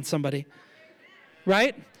mind. Come on, somebody.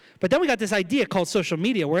 Right? But then we got this idea called social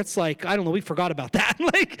media where it's like, I don't know, we forgot about that.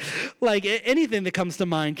 like anything that comes to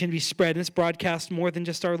mind can be spread, and it's broadcast more than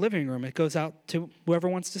just our living room. It goes out to whoever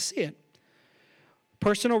wants to see it.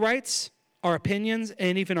 Personal rights our opinions,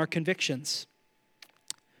 and even our convictions.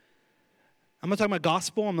 I'm not talking about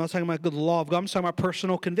gospel. I'm not talking about the law of God. I'm talking about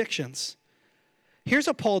personal convictions. Here's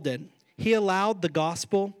what Paul did. He allowed the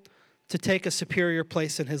gospel to take a superior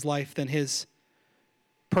place in his life than his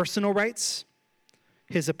personal rights,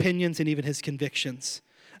 his opinions, and even his convictions.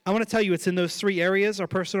 I want to tell you, it's in those three areas, our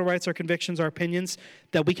personal rights, our convictions, our opinions,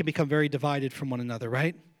 that we can become very divided from one another,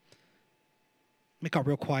 right? Make it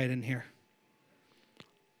real quiet in here.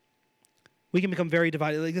 We can become very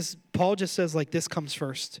divided. Like this, Paul just says, like, this comes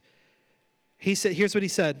first. He said, here's what he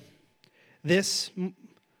said. This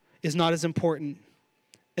is not as important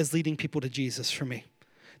as leading people to Jesus for me.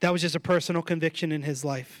 That was just a personal conviction in his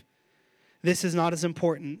life. This is not as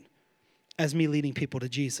important as me leading people to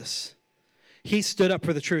Jesus. He stood up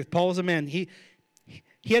for the truth. Paul was a man. He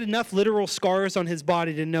had enough literal scars on his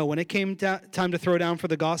body to know when it came time to throw down for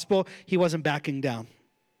the gospel, he wasn't backing down.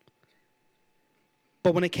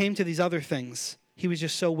 But when it came to these other things, he was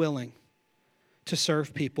just so willing to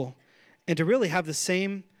serve people and to really have the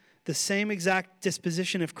same exact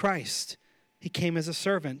disposition of Christ. He came as a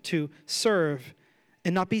servant to serve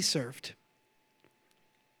and not be served.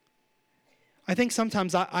 I think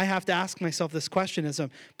sometimes I have to ask myself this question as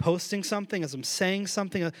I'm posting something, as I'm saying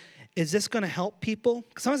something. Is this going to help people?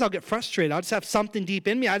 Because sometimes I'll get frustrated. I'll just have something deep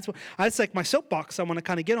in me. I just like my soapbox I want to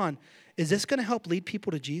kind of get on. Is this going to help lead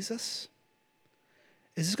people to Jesus?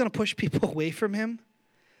 Is this going to push people away from him?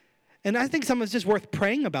 And I think some is just worth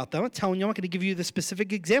praying about that. I'm not telling you, I'm not going to give you the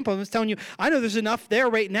specific example. I'm just telling you, I know there's enough there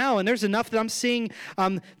right now, and there's enough that I'm seeing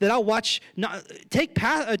that I'll watch.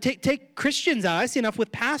 Take Christians out. I see enough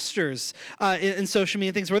with pastors in social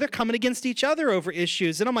media things where they're coming against each other over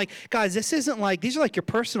issues. And I'm like, guys, this isn't like, these are like your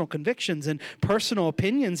personal convictions and personal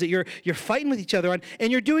opinions that you're fighting with each other on,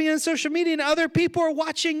 and you're doing it on social media, and other people are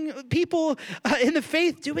watching people in the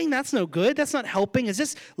faith doing that's no good. That's not helping. Is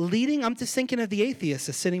this leading? I'm just thinking of the atheist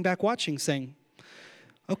that's sitting back watching saying,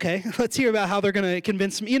 okay, let's hear about how they're going to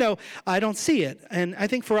convince me. I don't see it. And I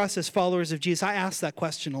think for us as followers of Jesus, I ask that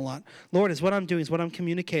question a lot. Lord, is what I'm doing, is what I'm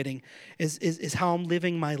communicating, is how I'm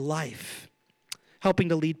living my life, helping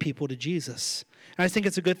to lead people to Jesus. And I think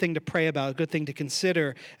it's a good thing to pray about, a good thing to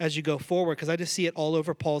consider as you go forward, because I just see it all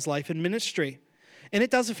over Paul's life and ministry. And it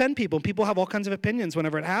does offend people. People have all kinds of opinions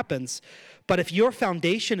whenever it happens. But if your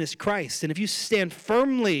foundation is Christ, and if you stand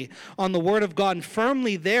firmly on the Word of God and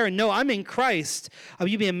firmly there and know I'm in Christ,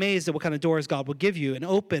 you'd be amazed at what kind of doors God will give you and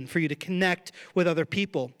open for you to connect with other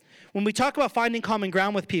people. When we talk about finding common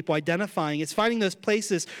ground with people, identifying, it's finding those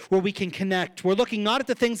places where we can connect. We're looking not at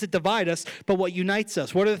the things that divide us, but what unites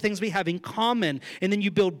us. What are the things we have in common? And then you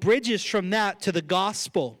build bridges from that to the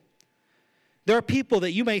gospel. There are people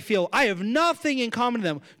that you may feel, I have nothing in common with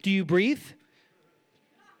them. Do you breathe?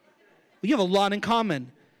 You have a lot in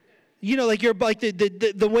common. You know, like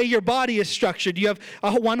the way your body is structured. Do you have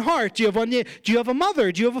one heart? Do you have a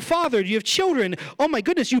mother? Do you have a father? Do you have children? Oh my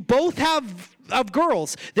goodness, you both have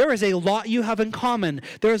girls. There is a lot you have in common.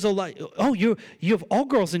 There's a lot. Oh, you have all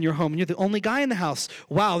girls in your home, and you're the only guy in the house.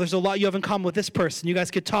 Wow, there's a lot you have in common with this person. You guys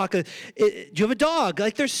could talk. Do you have a dog?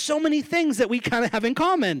 Like, there's so many things that we kind of have in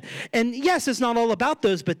common. And yes, it's not all about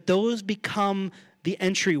those, but those become the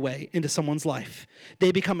entryway into someone's life.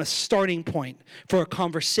 They become a starting point for a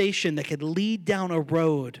conversation that could lead down a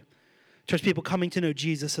road towards people coming to know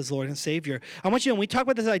Jesus as Lord and Savior. I want you to know, when we talk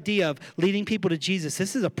about this idea of leading people to Jesus,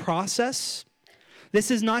 this is a process.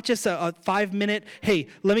 This is not just a 5-minute, hey,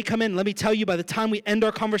 let me come in, let me tell you by the time we end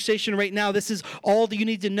our conversation right now, this is all that you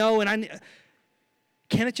need to know. And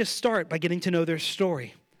can it just start by getting to know their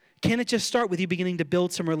story? Can it just start with you beginning to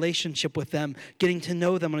build some relationship with them, getting to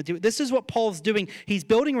know them? This is what Paul's doing. He's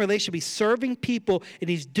building a relationship. He's serving people, and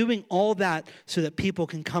he's doing all that so that people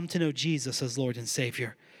can come to know Jesus as Lord and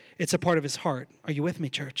Savior. It's a part of his heart. Are you with me,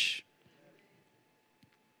 church?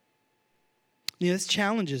 You know, this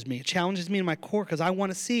challenges me. It challenges me in my core because I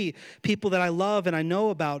want to see people that I love and I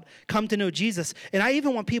know about come to know Jesus. And I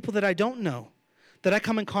even want people that I don't know, that I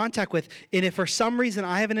come in contact with. And if for some reason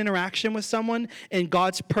I have an interaction with someone and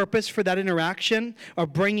God's purpose for that interaction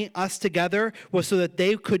of bringing us together was so that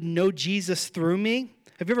they could know Jesus through me.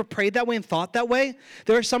 Have you ever prayed that way and thought that way?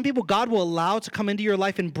 There are some people God will allow to come into your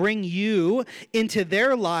life and bring you into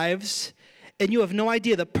their lives, and you have no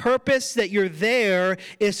idea. The purpose that you're there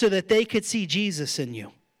is so that they could see Jesus in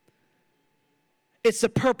you. It's the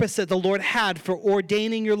purpose that the Lord had for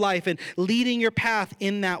ordaining your life and leading your path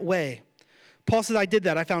in that way. Paul says, I did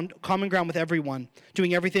that. I found common ground with everyone,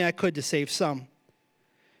 doing everything I could to save some.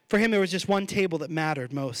 For him, there was just one table that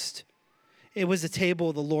mattered most. It was the table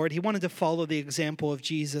of the Lord. He wanted to follow the example of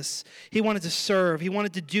Jesus. He wanted to serve. He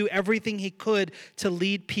wanted to do everything he could to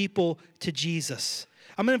lead people to Jesus.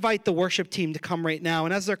 I'm going to invite the worship team to come right now.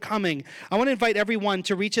 And as they're coming, I want to invite everyone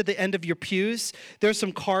to reach at the end of your pews. There's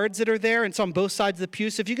some cards that are there, and it's on both sides of the pew.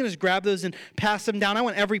 So if you can just grab those and pass them down. I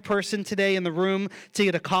want every person today in the room to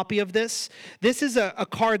get a copy of this. This is a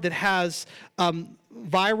card that has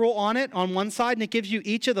viral on it on one side, and it gives you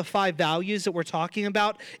each of the 5 values that we're talking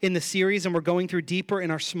about in the series, and we're going through deeper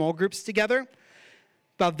in our small groups together.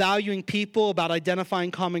 About valuing people, about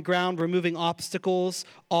identifying common ground, removing obstacles,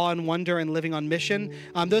 awe and wonder, and living on mission.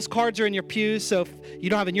 Those cards are in your pews, so if you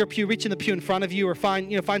don't have in your pew, reach in the pew in front of you, or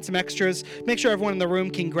find some extras. Make sure everyone in the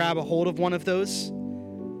room can grab a hold of one of those.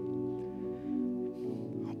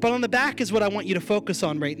 But on the back is what I want you to focus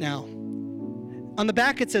on right now. On the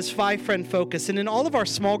back it says 5-friend focus, and in all of our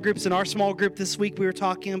small groups, in our small group this week we were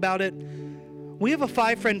talking about it, we have a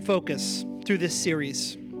 5-friend focus through this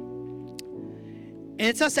series. And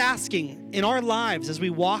it's us asking in our lives as we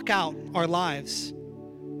walk out our lives,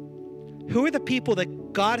 who are the people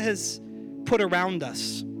that God has put around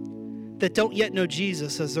us that don't yet know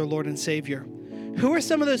Jesus as their Lord and Savior? Who are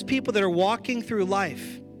some of those people that are walking through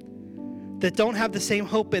life that don't have the same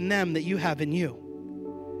hope in them that you have in you?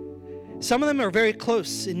 Some of them are very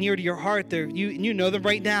close and near to your heart. You know them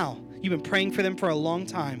right now. You've been praying for them for a long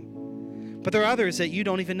time. But there are others that you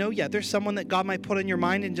don't even know yet. There's someone that God might put on your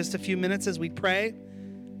mind in just a few minutes as we pray,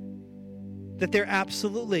 that they're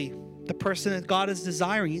absolutely the person that God is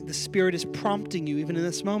desiring. The Spirit is prompting you, even in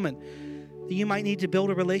this moment, that you might need to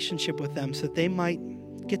build a relationship with them so that they might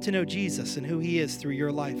get to know Jesus and who He is through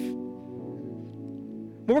your life.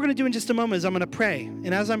 What we're going to do in just a moment is I'm going to pray.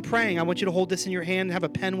 And as I'm praying, I want you to hold this in your hand and have a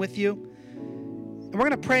pen with you. And we're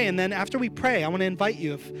going to pray, and then after we pray, I want to invite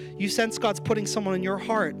you, if you sense God's putting someone in your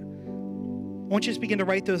heart, I want you to just begin to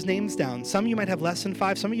write those names down. Some of you might have less than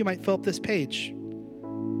 5. Some of you might fill up this page.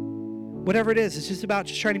 Whatever it is, it's just about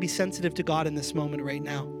just trying to be sensitive to God in this moment right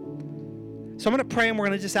now. So I'm going to pray, and we're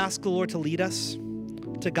going to just ask the Lord to lead us,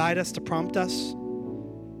 to guide us, to prompt us.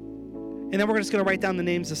 And then we're just going to write down the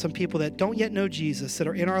names of some people that don't yet know Jesus, that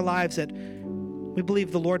are in our lives that we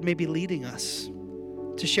believe the Lord may be leading us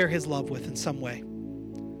to share His love with in some way.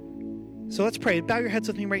 So let's pray. Bow your heads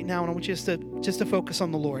with me right now, and I want you just to focus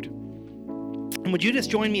on the Lord. And would you just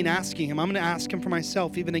join me in asking Him? I'm going to ask Him for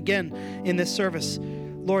myself, even again in this service.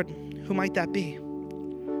 Lord, who might that be?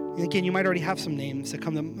 And again, you might already have some names that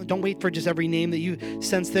come to them. Don't wait for just every name that you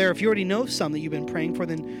sense there. If you already know some that you've been praying for,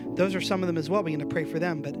 then those are some of them as well. We're going to pray for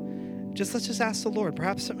them. But let's just ask the Lord.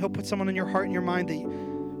 Perhaps He'll put someone in your heart and your mind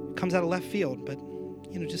that comes out of left field. But,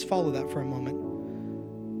 just follow that for a moment.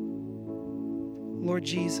 Lord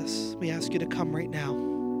Jesus, we ask you to come right now.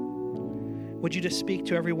 Would you just speak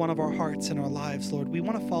to every one of our hearts and our lives, Lord? We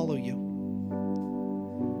want to follow you.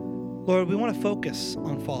 Lord, we want to focus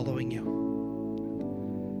on following you.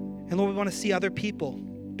 And Lord, we want to see other people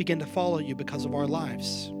begin to follow you because of our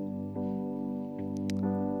lives.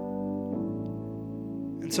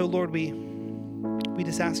 And so, Lord, we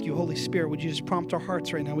just ask you, Holy Spirit, would you just prompt our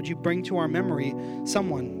hearts right now? Would you bring to our memory some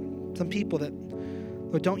people that,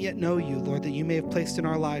 Lord, don't yet know you, Lord, that you may have placed in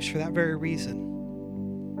our lives for that very reason.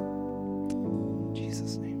 In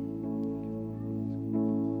Jesus' name.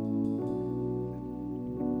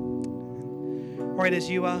 All right, as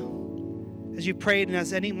you prayed and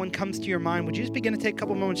as anyone comes to your mind, would you just begin to take a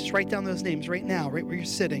couple moments, just write down those names right now, right where you're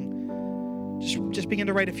sitting. Just begin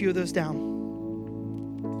to write a few of those down.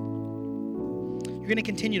 You're going to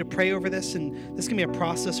continue to pray over this, and this is going to be a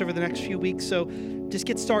process over the next few weeks. So just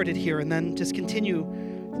get started here and then just continue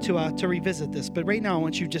to revisit this. But right now, I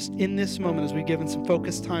want you just in this moment, as we've given some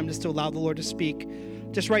focused time just to allow the Lord to speak,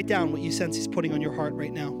 just write down what you sense He's putting on your heart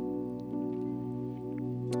right now.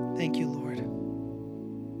 Thank you, Lord.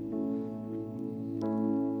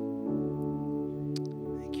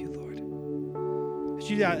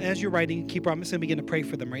 As you're writing, I'm just going to begin to pray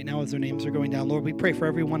for them right now as their names are going down. Lord, we pray for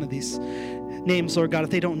every one of these names, Lord God,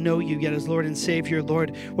 if they don't know you yet as Lord and Savior,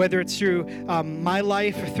 Lord, whether it's through my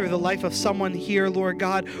life or through the life of someone here, Lord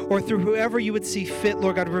God, or through whoever you would see fit,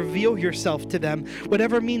 Lord God, reveal yourself to them,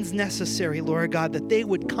 whatever means necessary, Lord God, that they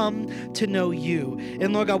would come to know you.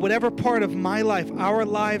 And Lord God, whatever part of my life, our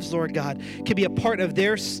lives, Lord God, can be a part of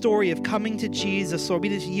their story of coming to Jesus, Lord, we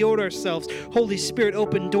just yield ourselves. Holy Spirit,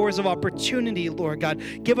 open doors of opportunity, Lord God.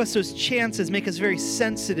 Give us those chances. Make us very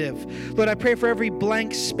sensitive. Lord, I pray for every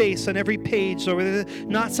blank space on every page, Lord, where there's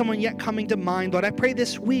not someone yet coming to mind. Lord, I pray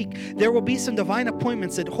this week there will be some divine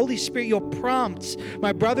appointments that, Holy Spirit, you'll prompt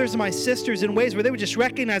my brothers and my sisters in ways where they would just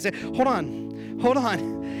recognize that, hold on, Hold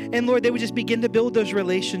on. And Lord, they would just begin to build those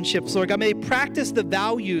relationships, Lord God. May they practice the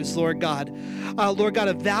values, Lord God. Lord God,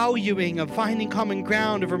 of valuing, of finding common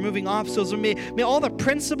ground, of removing obstacles. May all the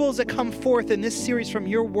principles that come forth in this series from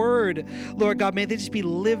your word, Lord God, may they just be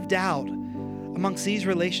lived out amongst these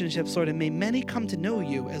relationships, Lord. And may many come to know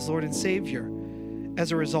you as Lord and Savior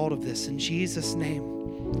as a result of this. In Jesus' name,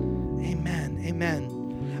 amen,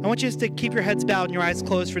 amen. I want you just to keep your heads bowed and your eyes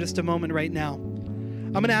closed for just a moment right now.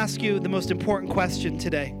 I'm going to ask you the most important question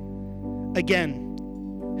today.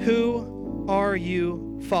 Again, who are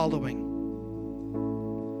you following?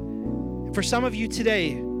 For some of you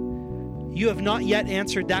today, you have not yet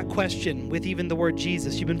answered that question with even the word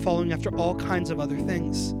Jesus. You've been following after all kinds of other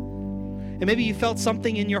things. And maybe you felt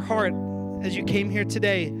something in your heart as you came here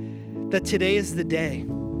today, that today is the day.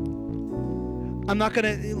 I'm not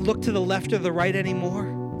going to look to the left or the right anymore,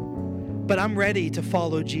 but I'm ready to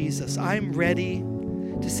follow Jesus. I'm ready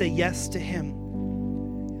to say yes to him.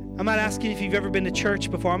 I'm not asking if you've ever been to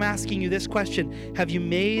church before. I'm asking you this question. Have you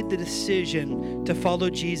made the decision to follow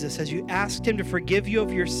Jesus? Has you asked him to forgive you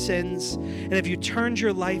of your sins? And have you turned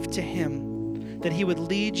your life to him, that he would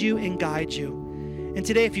lead you and guide you? And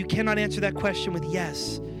today, if you cannot answer that question with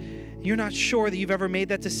yes, you're not sure that you've ever made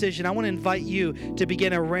that decision, I want to invite you to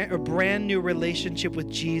begin a brand new relationship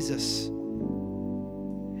with Jesus.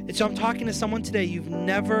 And so I'm talking to someone today, you've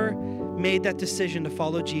never made that decision to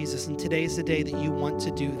follow Jesus, and today is the day that you want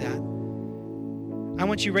to do that. I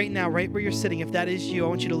want you right now, right where you're sitting, if that is you, I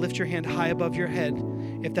want you to lift your hand high above your head,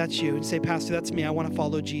 if that's you, and say, Pastor, that's me. I want to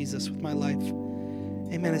follow Jesus with my life.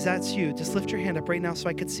 Amen. If that's you, just lift your hand up right now so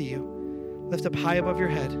I could see you. Lift up high above your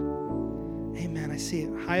head. Amen. I see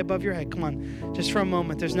it. High above your head. Come on. Just for a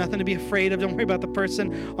moment. There's nothing to be afraid of. Don't worry about the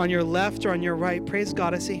person on your left or on your right. Praise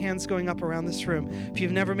God. I see hands going up around this room. If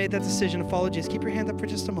you've never made that decision to follow Jesus, keep your hand up for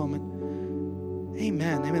just a moment.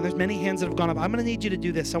 Amen. Amen. There's many hands that have gone up. I'm going to need you to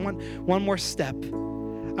do this. I want one more step.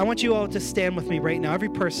 I want you all to stand with me right now. Every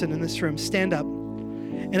person in this room, stand up.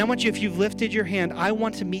 And I want you, if you've lifted your hand, I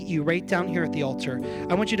want to meet you right down here at the altar.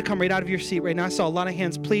 I want you to come right out of your seat right now. I saw a lot of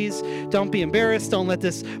hands. Please don't be embarrassed. Don't let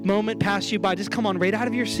this moment pass you by. Just come on right out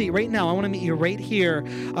of your seat right now. I want to meet you right here,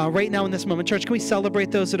 right now in this moment. Church, can we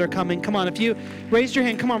celebrate those that are coming? Come on. If you raised your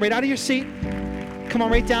hand, come on right out of your seat. Come on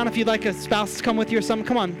right down. If you'd like a spouse to come with you or something,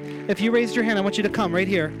 come on. If you raised your hand, I want you to come right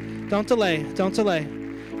here. Don't delay. Don't delay.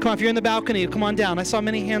 Come on. If you're in the balcony, come on down. I saw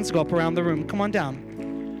many hands go up around the room. Come on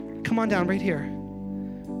down. Come on down right here.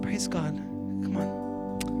 Praise God. Come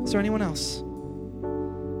on. Is there anyone else?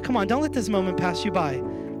 Come on. Don't let this moment pass you by.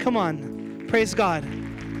 Come on. Praise God.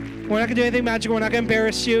 We're not going to do anything magical. We're not going to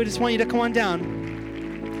embarrass you. Just want you to come on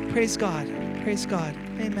down. Praise God. Praise God.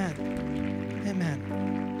 Amen.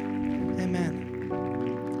 Amen.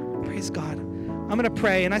 Amen. Praise God. I'm going to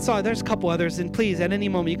pray, and I saw there's a couple others, and please, at any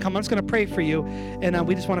moment you come, I'm just going to pray for you, and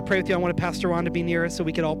we just want to pray with you. I want Pastor Ron to be near us so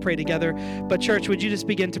we could all pray together. But church, would you just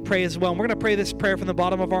begin to pray as well? And we're going to pray this prayer from the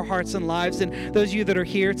bottom of our hearts and lives, and those of you that are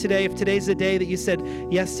here today, if today's the day that you said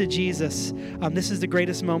yes to Jesus, this is the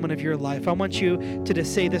greatest moment of your life. I want you to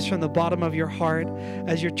just say this from the bottom of your heart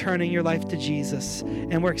as you're turning your life to Jesus,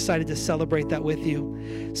 and we're excited to celebrate that with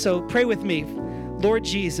you. So pray with me. Lord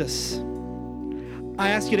Jesus, I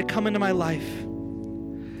ask you to come into my life.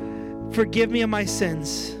 Forgive me of my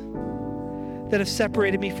sins that have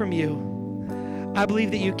separated me from you. I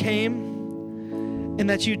believe that you came and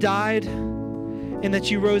that you died and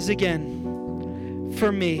that you rose again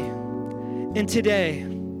for me. And today,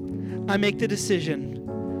 I make the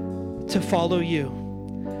decision to follow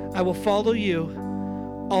you. I will follow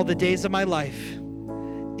you all the days of my life.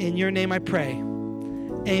 In your name I pray.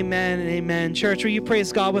 Amen and amen. Church, will you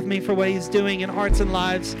praise God with me for what he's doing in hearts and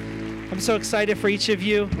lives? I'm so excited for each of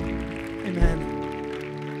you. Amen.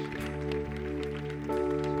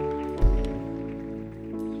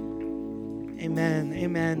 Amen.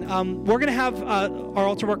 Amen. We're going to have our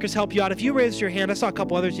altar workers help you out. If you raised your hand, I saw a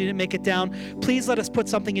couple others, you didn't make it down. Please let us put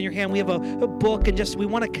something in your hand. We have a book, and we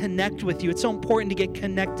want to connect with you. It's so important to get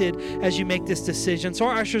connected as you make this decision. So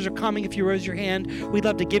our ushers are coming. If you raise your hand, we'd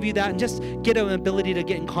love to give you that and just get an ability to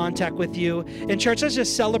get in contact with you. And church, let's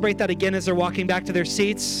just celebrate that again as they're walking back to their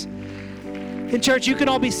seats. In church, you can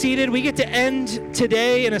all be seated. We get to end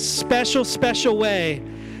today in a special, special way.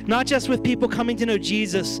 Not just with people coming to know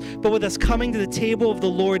Jesus, but with us coming to the table of the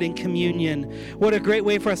Lord in communion. What a great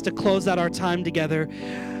way for us to close out our time together.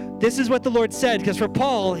 This is what the Lord said, because for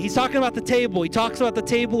Paul, he's talking about the table. He talks about the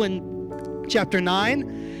table in chapter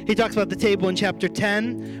 9. He talks about the table in chapter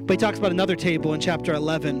 10, but he talks about another table in chapter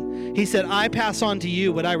 11. He said, I pass on to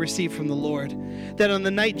you what I received from the Lord. That on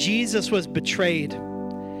the night Jesus was betrayed,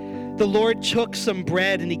 the Lord took some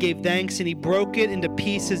bread and he gave thanks and he broke it into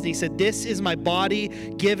pieces and he said, "This is my body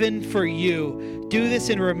given for you. Do this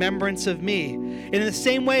in remembrance of me." And in the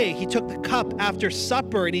same way, he took the cup after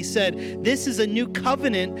supper and he said, "This is a new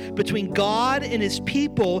covenant between God and his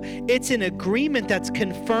people. It's an agreement that's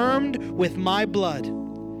confirmed with my blood.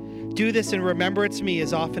 Do this in remembrance of me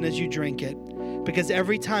as often as you drink it." Because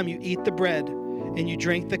every time you eat the bread and you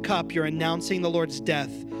drink the cup, you're announcing the Lord's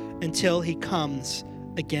death until he comes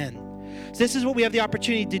again. So this is what we have the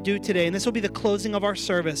opportunity to do today, and this will be the closing of our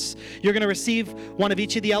service. You're going to receive one of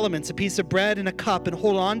each of the elements, a piece of bread and a cup, and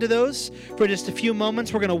hold on to those for just a few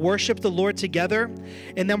moments. We're going to worship the Lord together,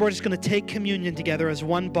 and then we're just going to take communion together as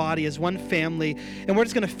one body, as one family, and we're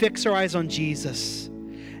just going to fix our eyes on Jesus.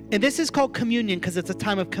 And this is called communion because it's a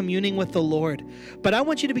time of communing with the Lord. But I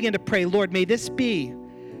want you to begin to pray, Lord, may this be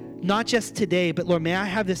not just today, but Lord, may I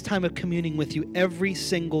have this time of communing with you every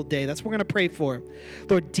single day. That's what we're going to pray for.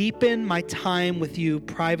 Lord, deepen my time with you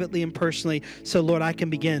privately and personally so, Lord, I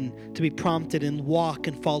can begin to be prompted and walk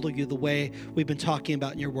and follow you the way we've been talking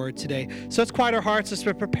about in your word today. So let's quiet our hearts. Let's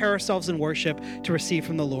prepare ourselves in worship to receive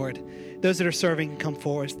from the Lord. Those that are serving, come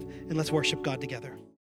forward and let's worship God together.